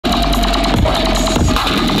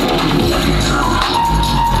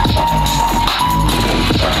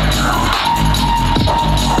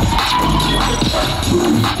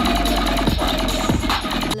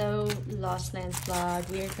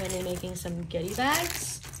making some goodie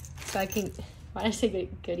bags. So I can, why did I say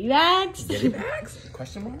goodie bags? Goodie bags?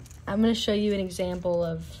 Question mark? I'm gonna show you an example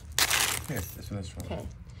of. Yes, this one is from. Okay.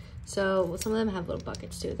 So some of them have little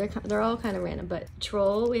buckets too. They're all kind of random, but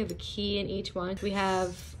troll, we have a key in each one. We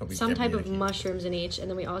have some type of mushrooms in each, and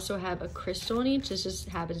then we also have a crystal in each. This just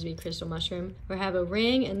happens to be crystal mushroom. We have a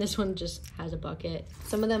ring, and this one just has a bucket.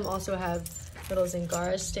 Some of them also have little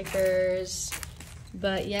Zingara stickers.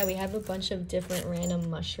 But yeah, we have a bunch of different random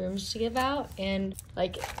mushrooms to give out, and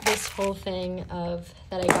like this whole thing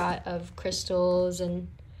that I got of crystals and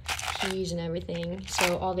keys and everything,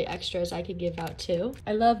 so all the extras I could give out too.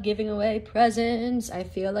 I love giving away presents. I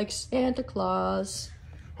feel like Santa Claus.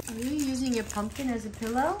 Are you using your pumpkin as a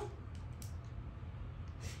pillow?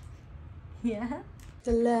 Yeah.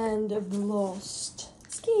 The land of the lost.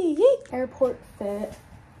 Ski. Airport fit.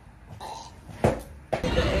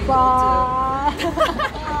 Bye.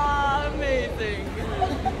 Amazing.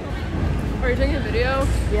 Are you taking a video?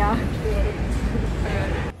 Yeah. Okay.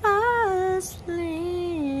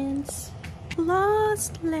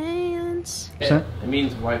 Lost lands. It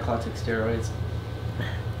means White Claw took steroids.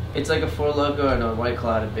 It's like a Four Loko and a White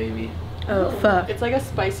Claw and a baby. Oh fuck. It's like a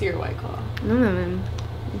spicier White Claw.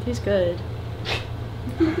 It tastes good.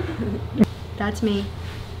 That's me.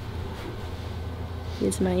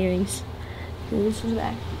 Here's my earrings. This is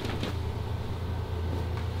back.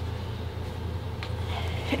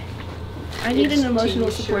 I need an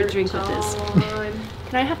emotional support drink with this.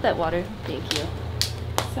 Can I have that water? Thank you.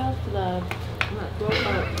 Self-love. You're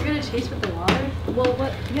gonna chase with the water? Well,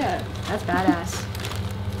 what? Yeah. That's badass.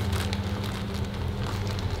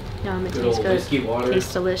 No, it tastes good. Whiskey water.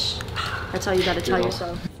 Tastes delish. That's all you gotta tell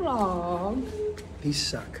yourself. Frog. These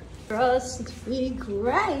suck. Trust me,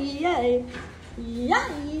 cry. Yeah.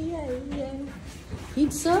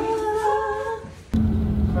 Pizza.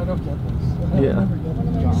 Yeah.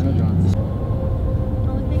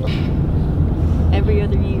 Every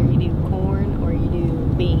other year you do corn or you do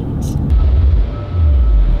beans.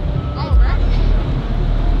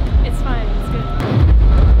 It's fine, it's good.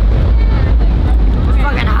 It's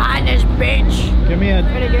fucking hot in this bitch. Give me a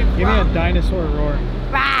dinosaur roar.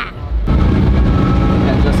 Bah!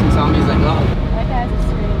 Yeah, Justin saw me, he's like, oh. That guy's a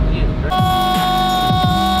scream.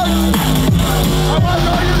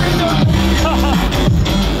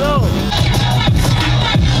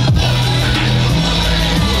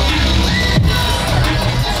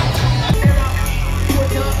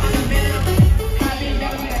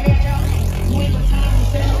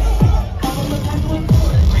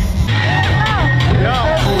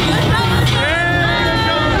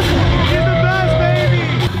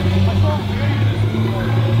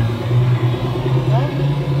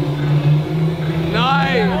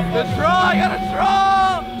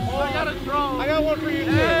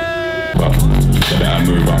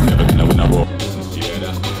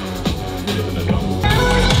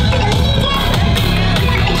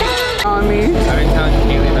 On me. I've been telling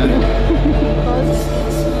Kaylee about it.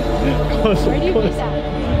 Where do you put that?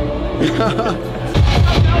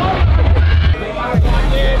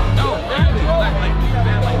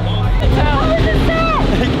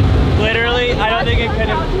 Literally, I don't think it could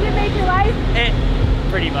have. Did it make your life? It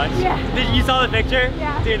pretty much. Yeah. You saw the picture?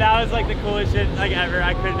 Yeah. Dude, that was like the coolest shit like ever.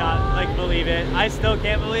 I could not like believe it. I still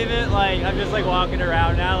can't believe it. Like I'm just like walking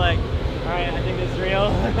around now like, all right, I think this is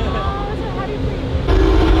real. How do you feel?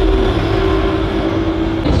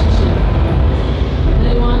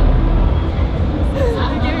 They want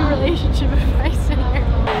to give you relationship advice in here.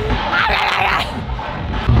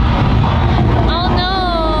 Oh no!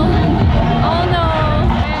 Oh no!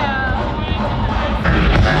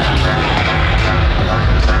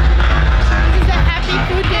 This is a happy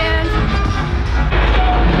food dance.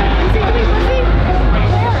 Is he doing pussy?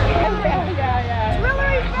 Yeah.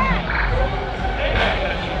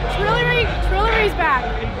 Trillery's back.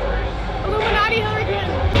 Illuminati Hillary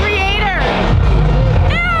Clinton. Creator.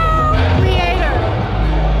 Creator.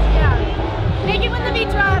 Yeah. Make it when the beat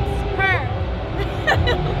drops. Her. This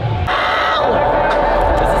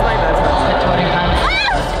is my best friend.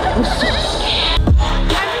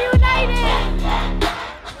 I'm reunited.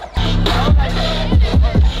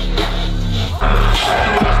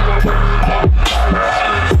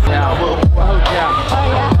 Yeah, well, oh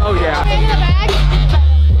yeah. Oh yeah. In the bag.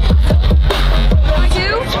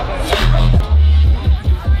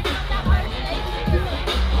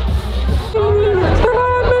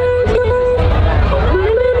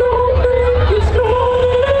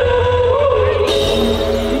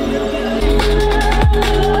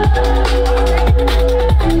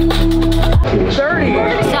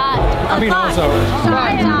 I mean also.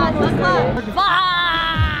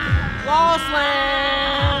 Lost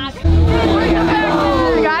land.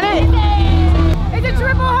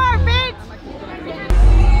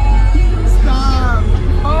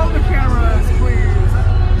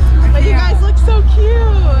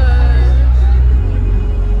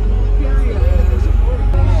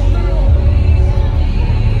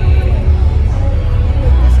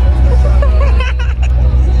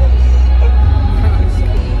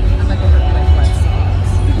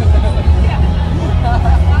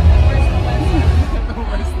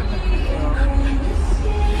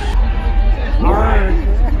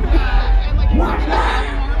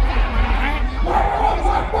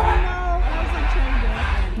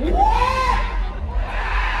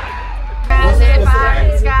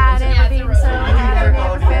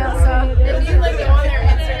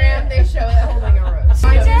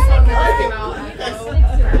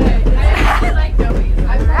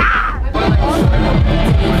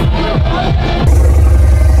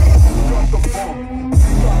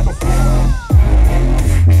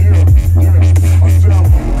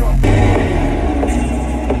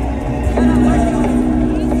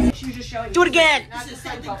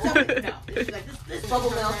 bubble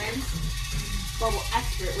milk. Bubble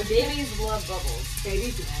expert. With babies love bubbles.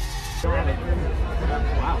 Babies, yeah.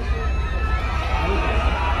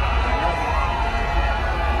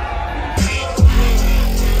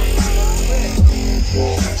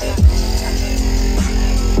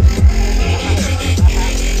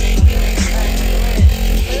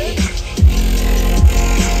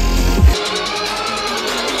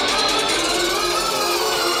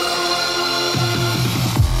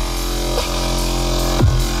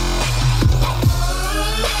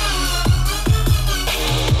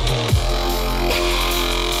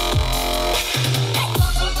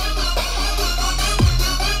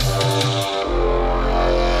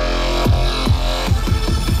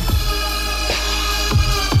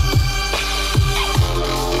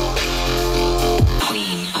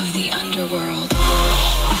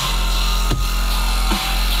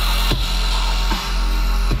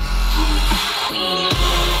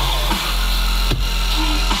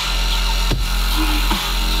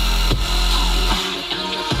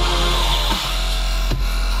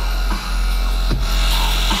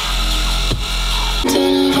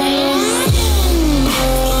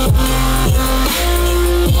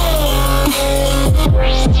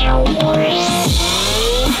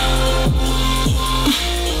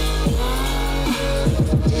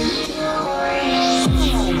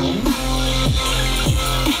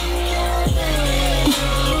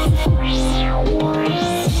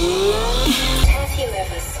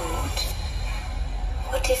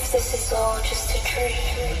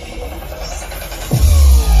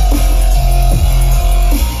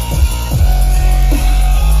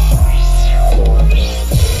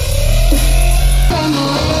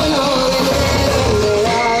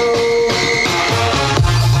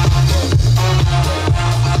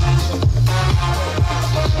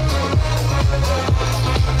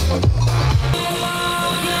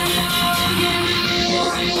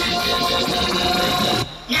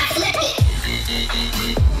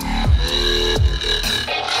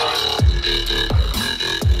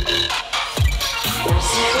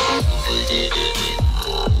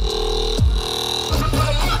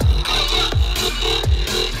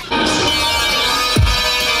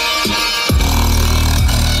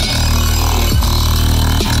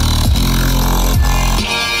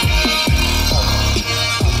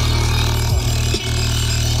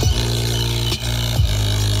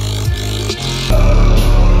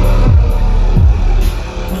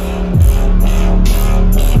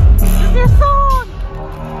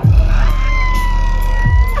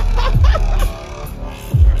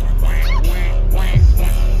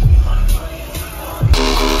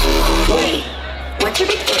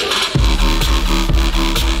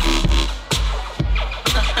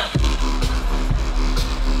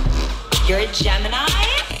 You're a Gemini?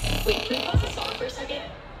 Wait, can we pause the song for a second?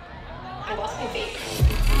 I lost my vape.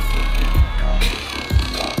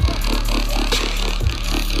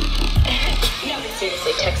 No, but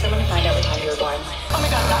seriously, text someone to find out what time you were born. Oh my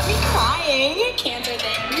god, got me crying. Cancer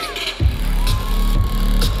things.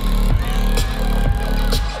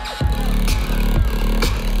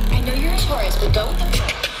 I know you're a Taurus, but go with the flow.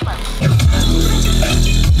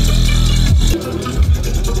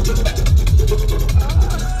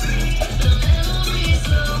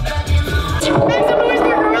 Make some noise for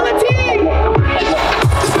Gorilla Tea!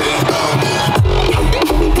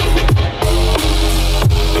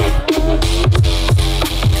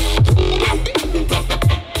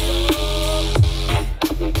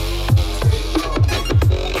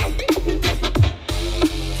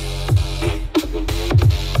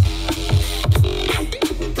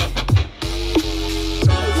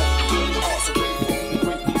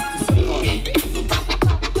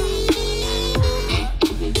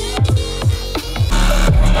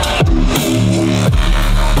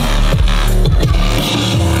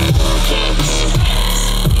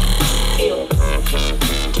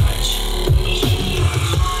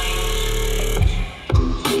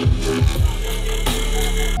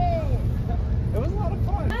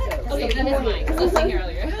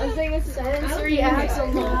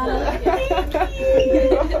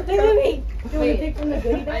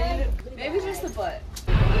 Maybe just the butt.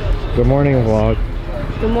 Good morning, vlog.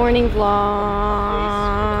 Good morning,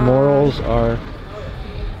 vlog. Morals are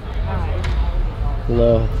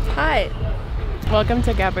low. Hi. Welcome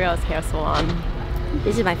to Gabrielle's hair salon.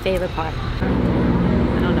 This is my favorite part. I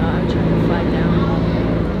don't know, I'm trying to flag down.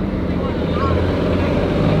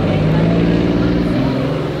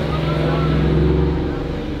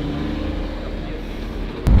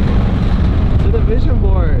 To the vision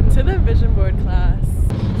board. To the vision board class.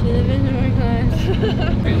 To the vision board class.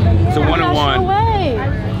 It's a 101. No way.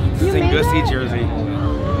 It's in Gussie, Jersey.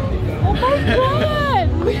 Oh my god!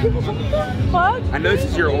 What the fuck? I know this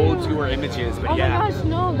is your old tour images, but yeah. Oh my gosh,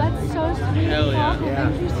 no, that's so sweet. Hell yeah.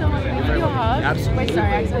 Thank you so much. Can I give you a hug? Absolutely. Wait,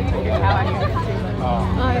 sorry, I accidentally took your towel out here. Oh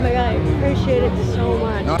my god, I appreciate it so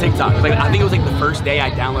much. TikTok. It was like, I think it was like the first day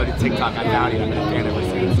I downloaded TikTok. I found it. I've been a fan ever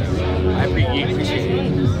since. So I appreciate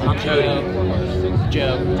it. I'm Cody.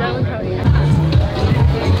 Joe. Joe and Cody.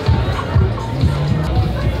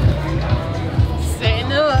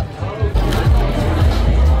 Stand up.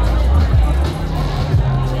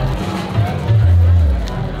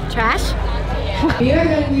 Trash? We are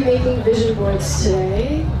going to be making vision boards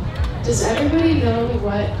today. Does everybody know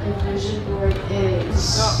what a vision board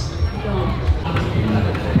is? No.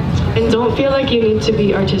 And don't feel like you need to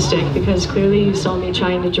be artistic because clearly you saw me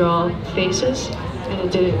trying to draw faces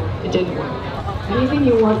and it didn't work. Anything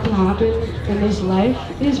you want to happen in this life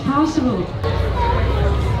is possible.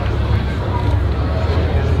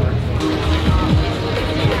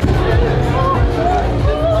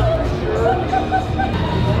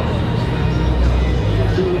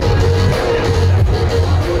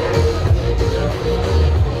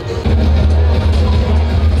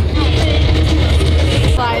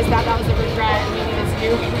 That was a regret meeting this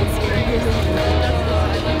new experience.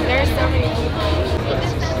 There's so many people.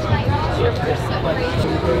 Your person.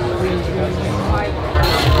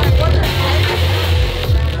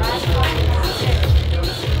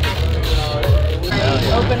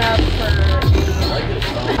 Open up for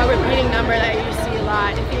a repeating number that you see a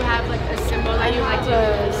lot. If you have like a symbol that you like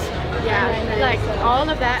to use. Yeah, like all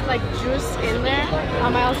of that, like juice in there.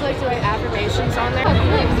 I also like to write affirmations on there.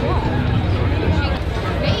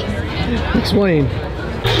 Explain. How's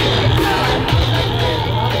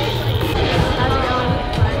it going?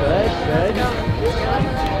 Good, good.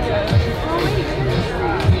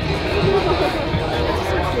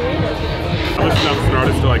 I listen up an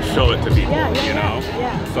artist to like show it to people, you know?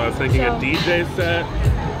 Yeah. So I was thinking a DJ set,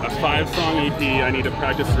 a 5-song EP. I need to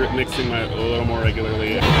practice mixing that a little more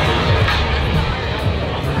regularly.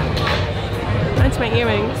 That's my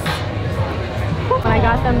earrings. When I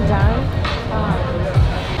got them done,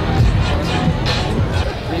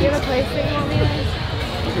 do you have a place that you want me to?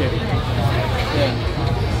 Okay.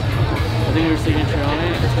 Yeah. I think your signature on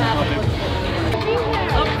it.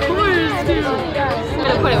 Of course, dude. Where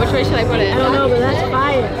to put it? Which way should I put it? I don't know, but that's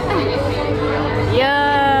fire.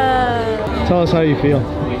 Yeah. Tell us how you feel.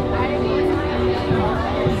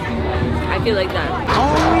 I feel like that.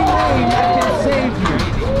 Only name that can save you.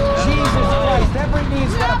 Jesus Christ, every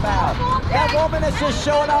knee's gonna bow. That woman is just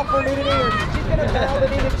showing off her nudity, or she's gonna bow the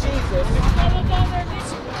knee to Jesus.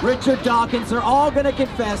 Richard Dawkins, they're all gonna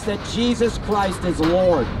confess that Jesus Christ is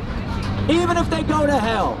Lord. Even if they go to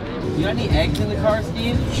hell. You got any eggs in the car,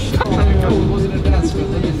 Steve?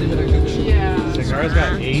 Yeah. Cigar's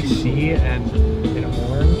got AC and in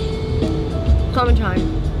orange. Clementine.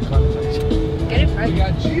 Get it right. We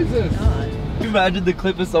got Jesus. Can you imagine the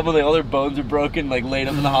clip of someone like all their bones are broken, like laid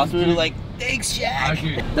up in the hospital, like thanks, Shaq.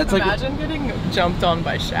 That's like Imagine getting jumped on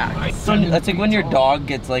by Shaq. that's like when your dog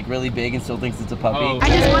gets like really big and still thinks it's a puppy. I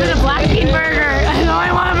just wanted a black bean burger. I know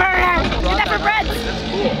I want a burger. Get that for bread.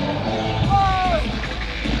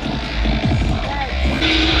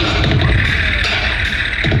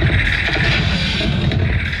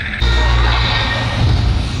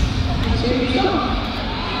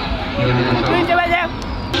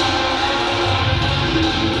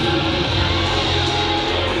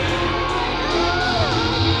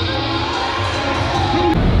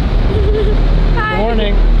 Good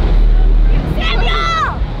morning.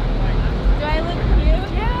 Samuel! Do I look cute?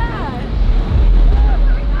 Yeah.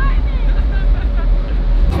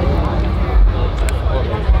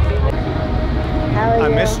 I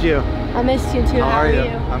missed you. I missed you too. How are you? you?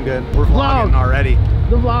 I'm good. We're vlogging already.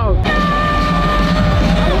 The vlog.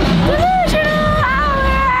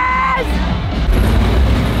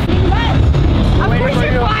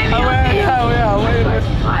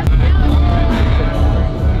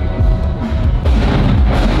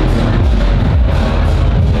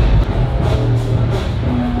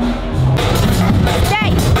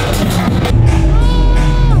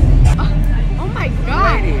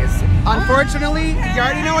 Unfortunately, you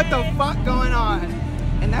already know what the fuck going on.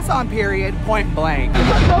 And that's on period, point blank.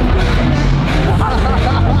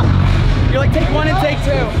 You're like, take one and take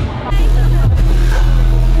two.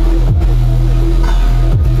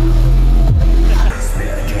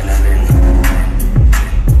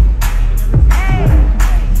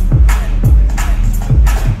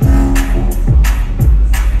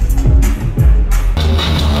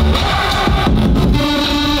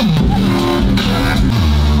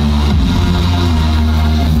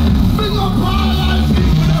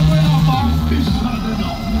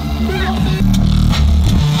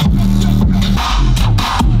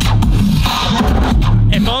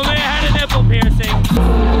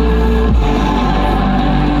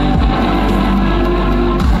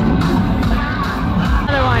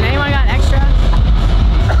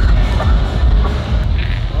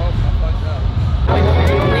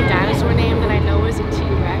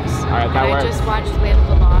 we just watched Land of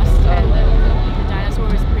the Lost, and the dinosaur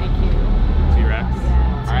was pretty cute. T-Rex?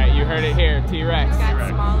 Yeah. All right, you heard it here, T-Rex. He's got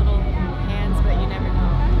small little hands, but you never know.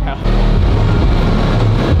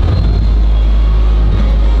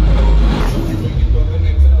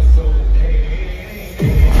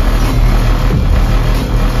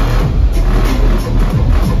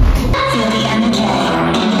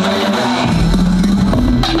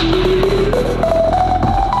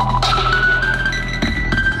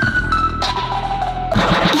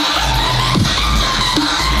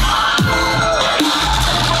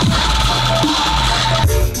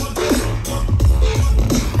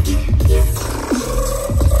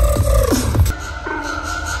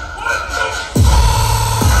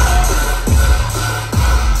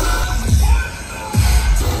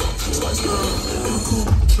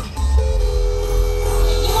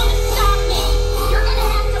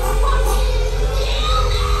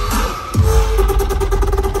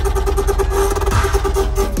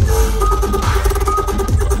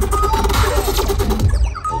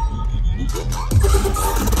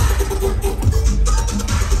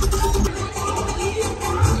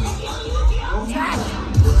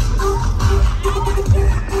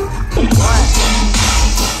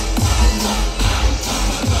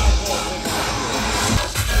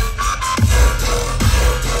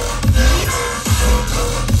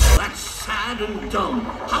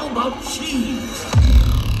 How about cheese?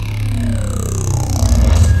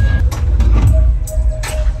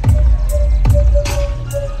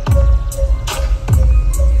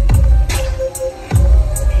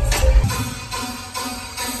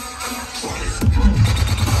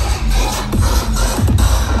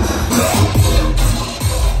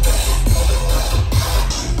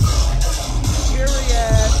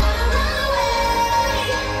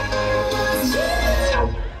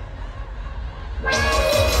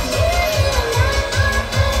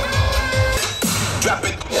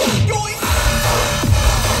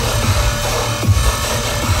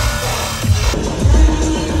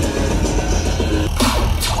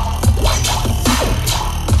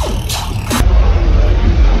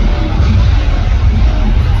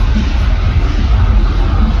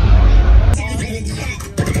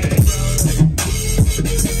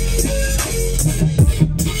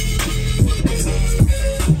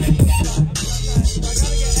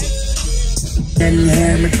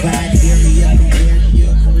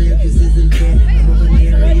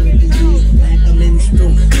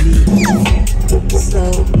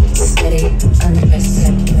 Slow, steady,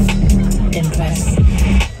 unimpressive, impressive.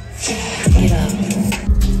 Get up.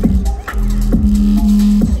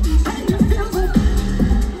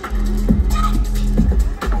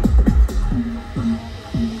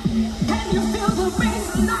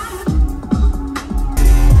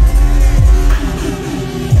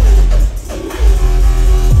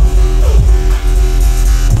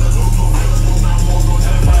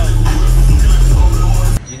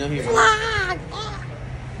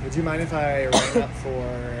 Would you mind if I ran up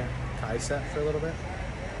for Kai set for a little bit?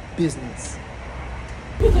 Business.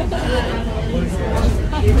 Wait,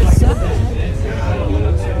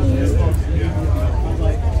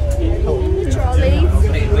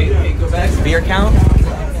 go back. Beer count?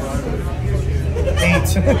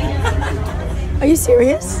 8. Are you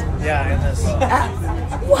serious? Yeah, in this.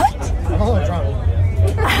 What? I'm a little drunk.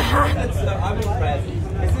 I'm impressed.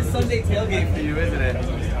 This is Sunday tailgate for you, isn't it?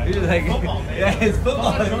 You're like, yeah, it's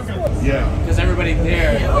football. Yeah. Because everybody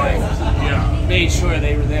there made sure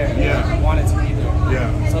they were there. Yeah. Wanted to be there.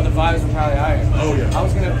 Yeah. So the vibes were probably higher. Oh, yeah. I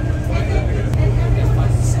was going to... I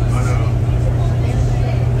know.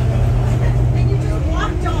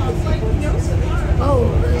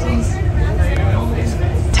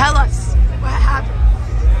 Tell us what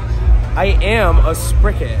happened. I am a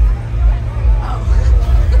spricket.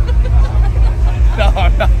 No.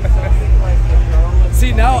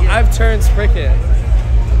 See, now I've turned spricket.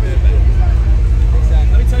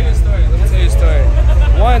 Let me tell you a story.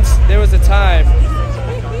 Once, there was a time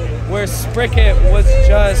where spricket was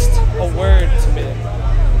just a word to me.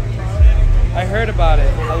 I heard about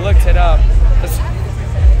it. I looked it up.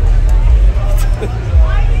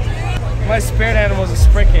 My spirit animal is a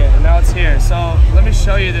spricket, and now it's here. So let me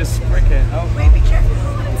show you this spricket. Oh. Wait, be careful.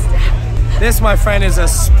 This, my friend, is a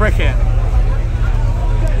spricket.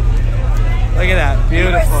 Look at that,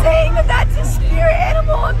 beautiful. You were saying that that's a spirit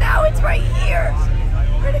animal, and now it's right here.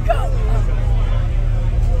 Where'd it go?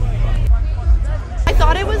 I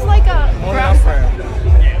thought it was like a Hold it up for her.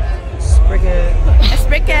 Spricket. A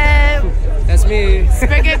spricket. That's me.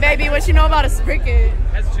 Spricket, baby. What you know about a spricket?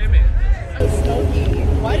 That's Jimmy. Smoky.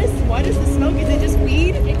 What is the smoke? Is it just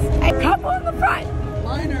weed? It's a couple in the front.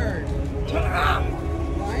 Minor. Turn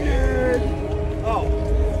around. Minor.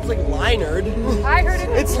 Linard. I heard it.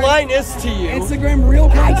 It's Linus to you. Instagram real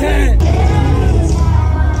content.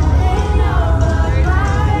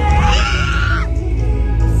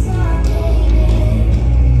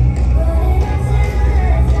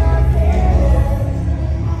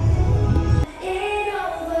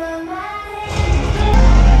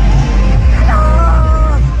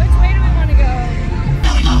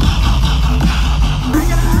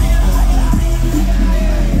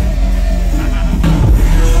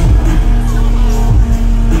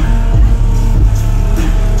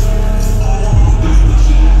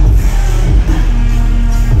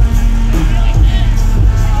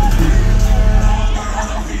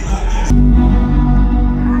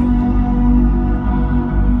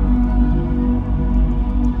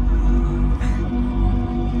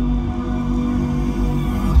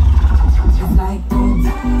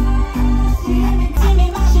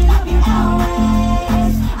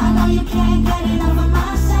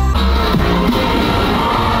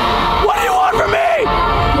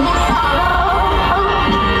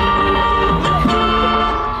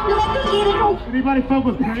 Anybody fuck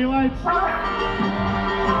with pretty lights?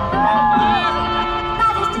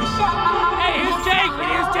 Hey, here's Jake!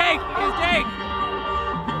 Here's Jake! Here's Jake!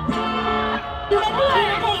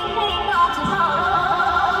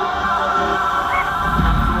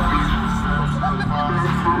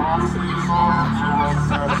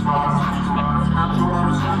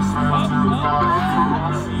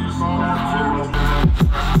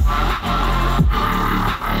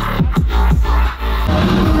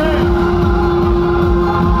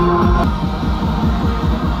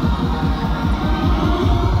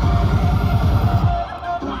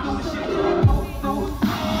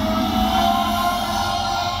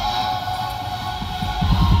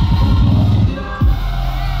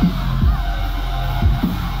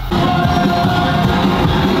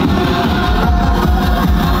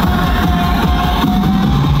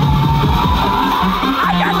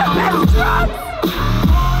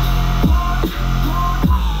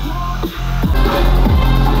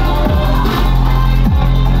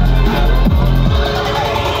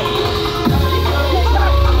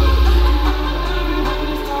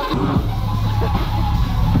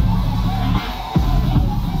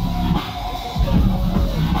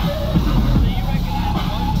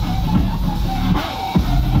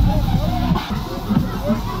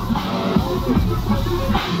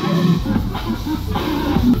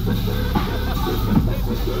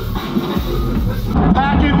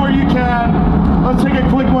 Pack in where you can. Let's take a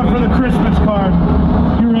quick one for the Christmas card.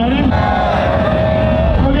 You ready?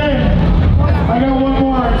 Okay, I got one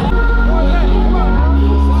more.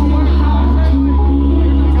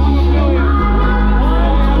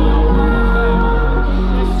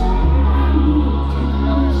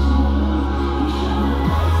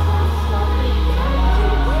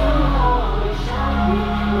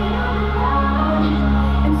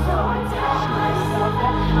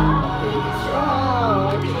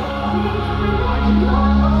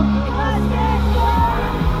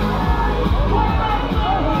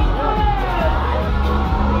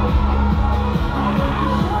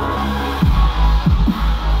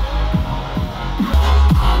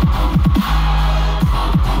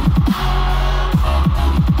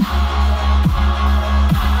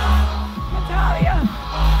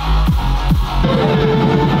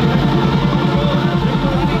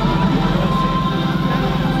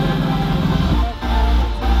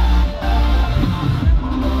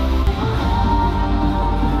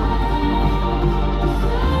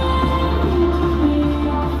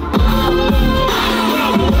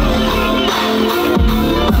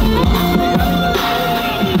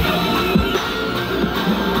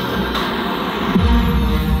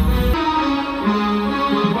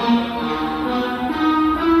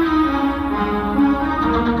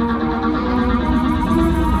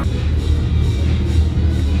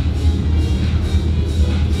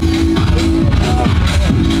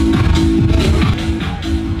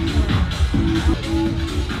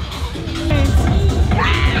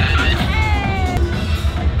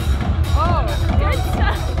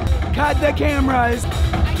 Cut the cameras.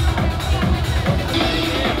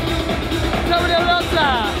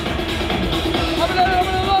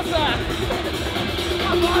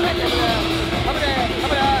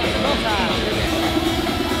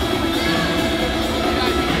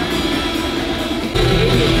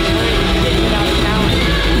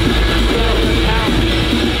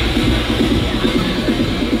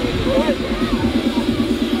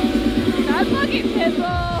 That fucking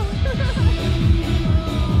pitbull.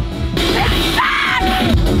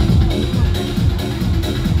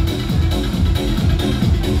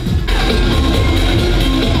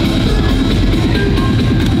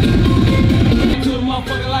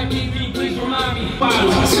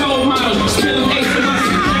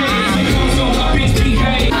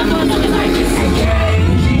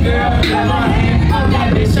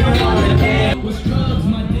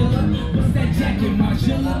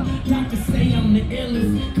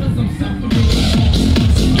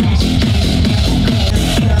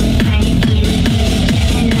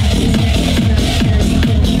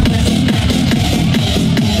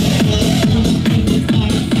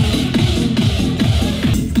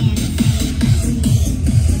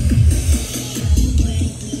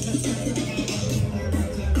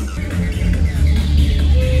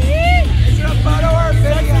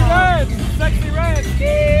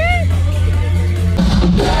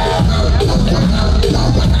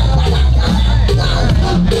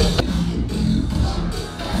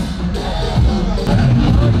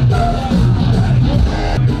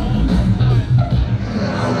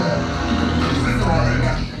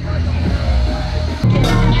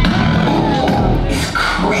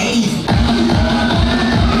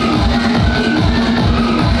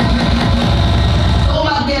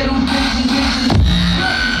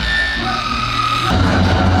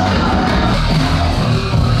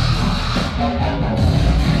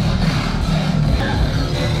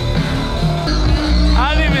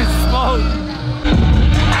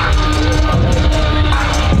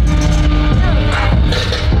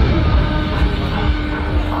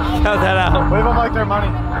 their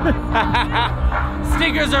money.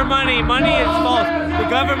 Stickers are money. Money is false. The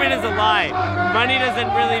government is a lie. Money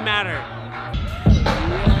doesn't really matter.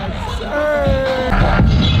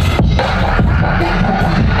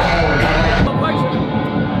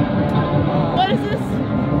 What is this?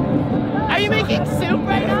 Are you making soup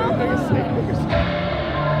right now?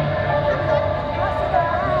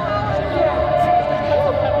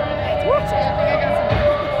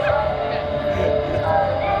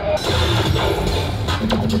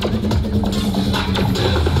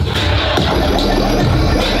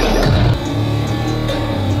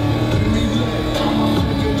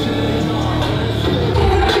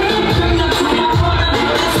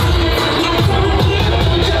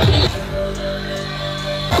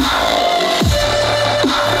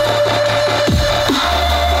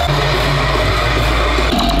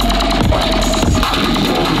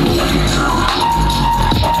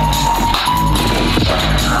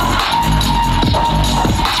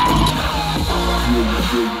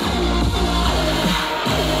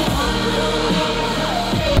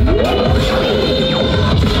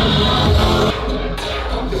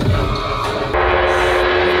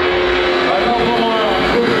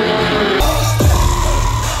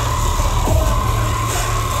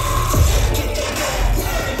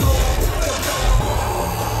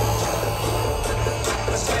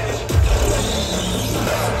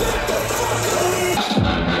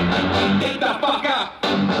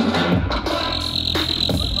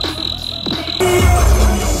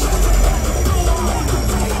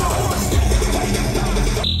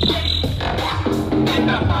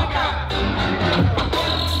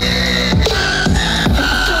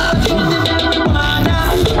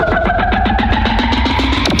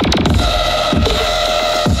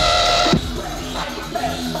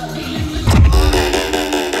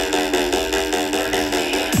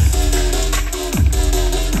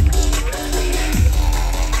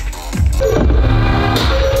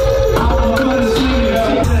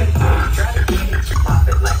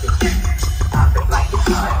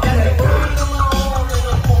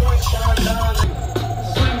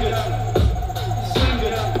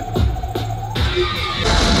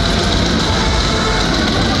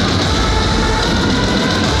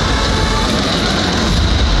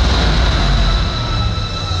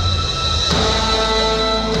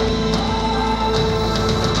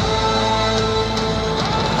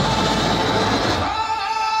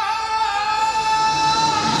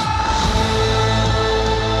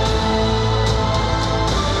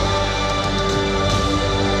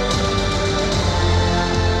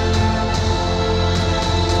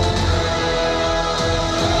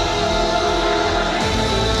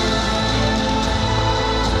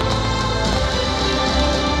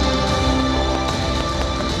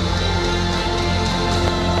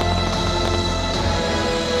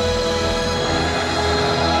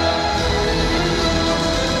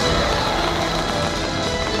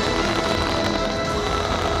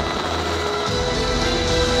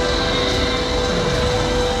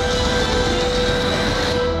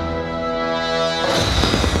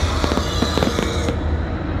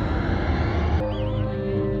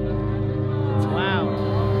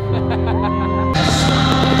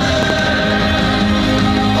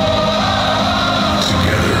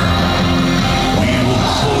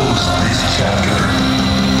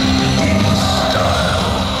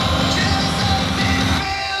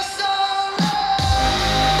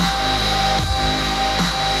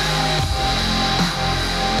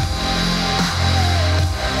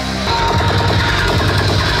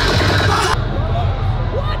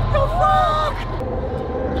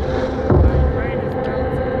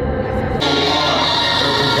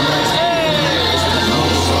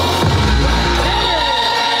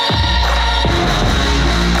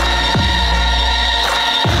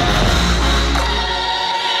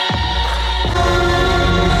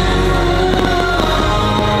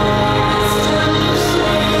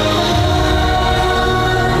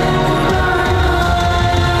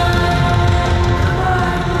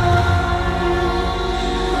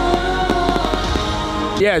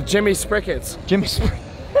 Yeah, Jimmy Sprickets. Jimmy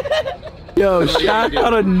Sprickets. Yo, Shaq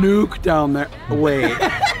got a nuke down there. Wait.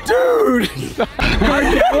 Dude!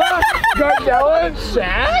 Gardella and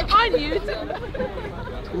Shaq? On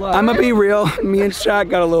YouTube. I'm gonna be real. Me and Shaq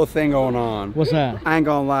got a little thing going on. What's that? I ain't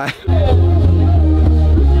gonna lie.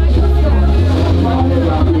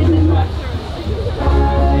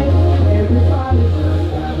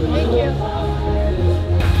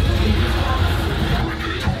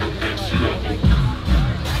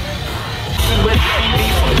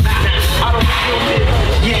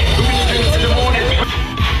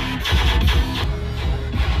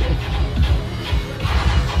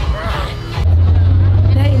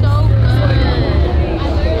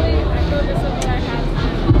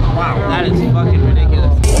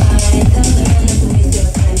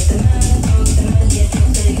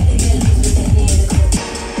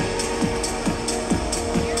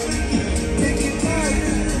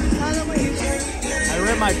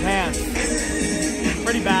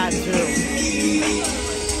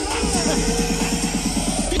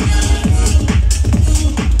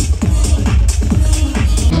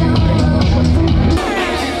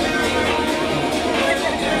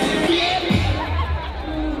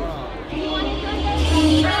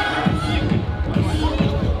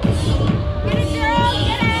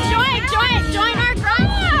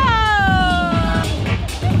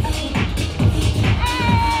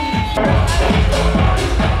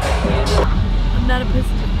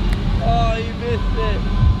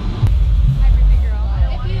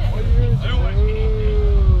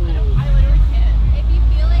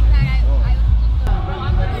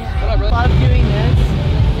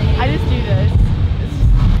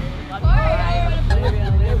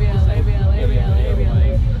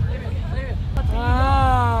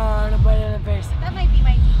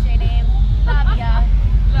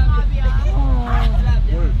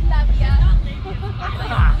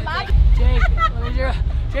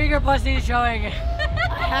 pussy is showing. I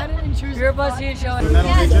had an intrusive. Your pussy is showing. The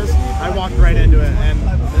metal hinges, I walked right into it, and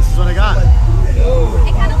this is what I got. It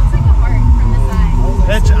kind of looks like a heart from the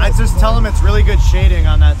side. I just tell them it's really good shading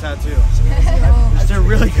on that tattoo. It's a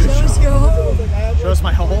really good job. Show us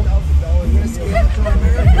my hole. Did you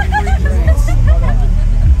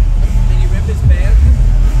rip his pants?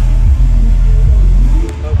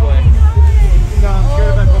 Oh boy. No, I'm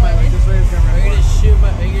scared if I put my leg this way, it's gonna rip. Are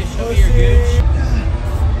you gonna show me your gooch?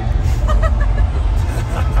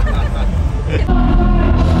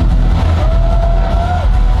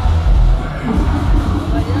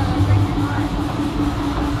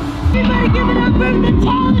 Everybody give it up for the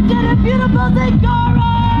talented and beautiful Zingara!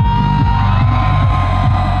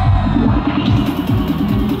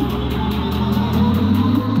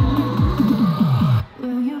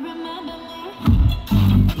 Will you remember me?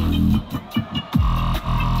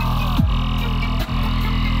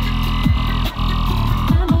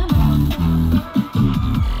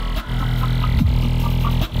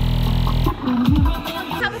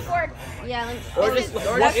 Have a fork. Yeah. Or just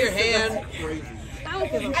your hand. I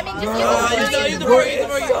mean, just use the fork.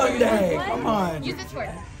 Sunday, come on. Use this fork.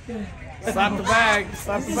 Slap the bag.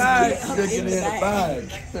 Slap the bag. Chicken in a bag.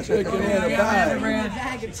 Chicken in a bag.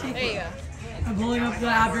 There you go. I'm pulling up the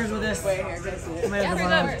afters with this.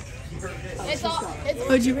 It's all.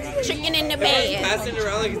 It's chicken in the bag. Pass it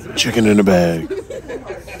around like it's a Chicken in a bag.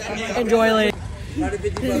 Enjoy, lady.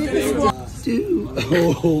 Dude.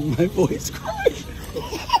 Oh, my voice cracked.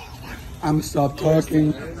 I'm stop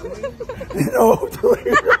talking. No,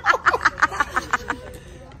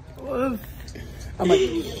 I'm like,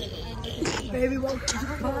 Baby, welcome to the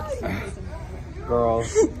party.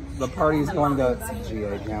 girls, the party's going to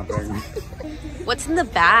GA camping. What's in the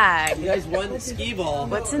bag? You guys won the skee ball.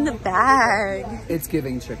 What's in the bag? It's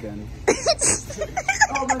giving chicken.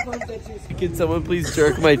 Can someone please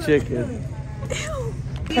jerk my chicken?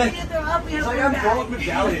 We only have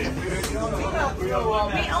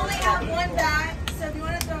one bag, so if you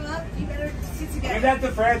want to throw up, you better sit together. Give that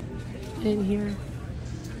to Fred. In here.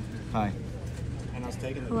 Hi. And I was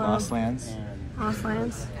taking the Hello. Lost Lands. Lost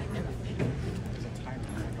Lands.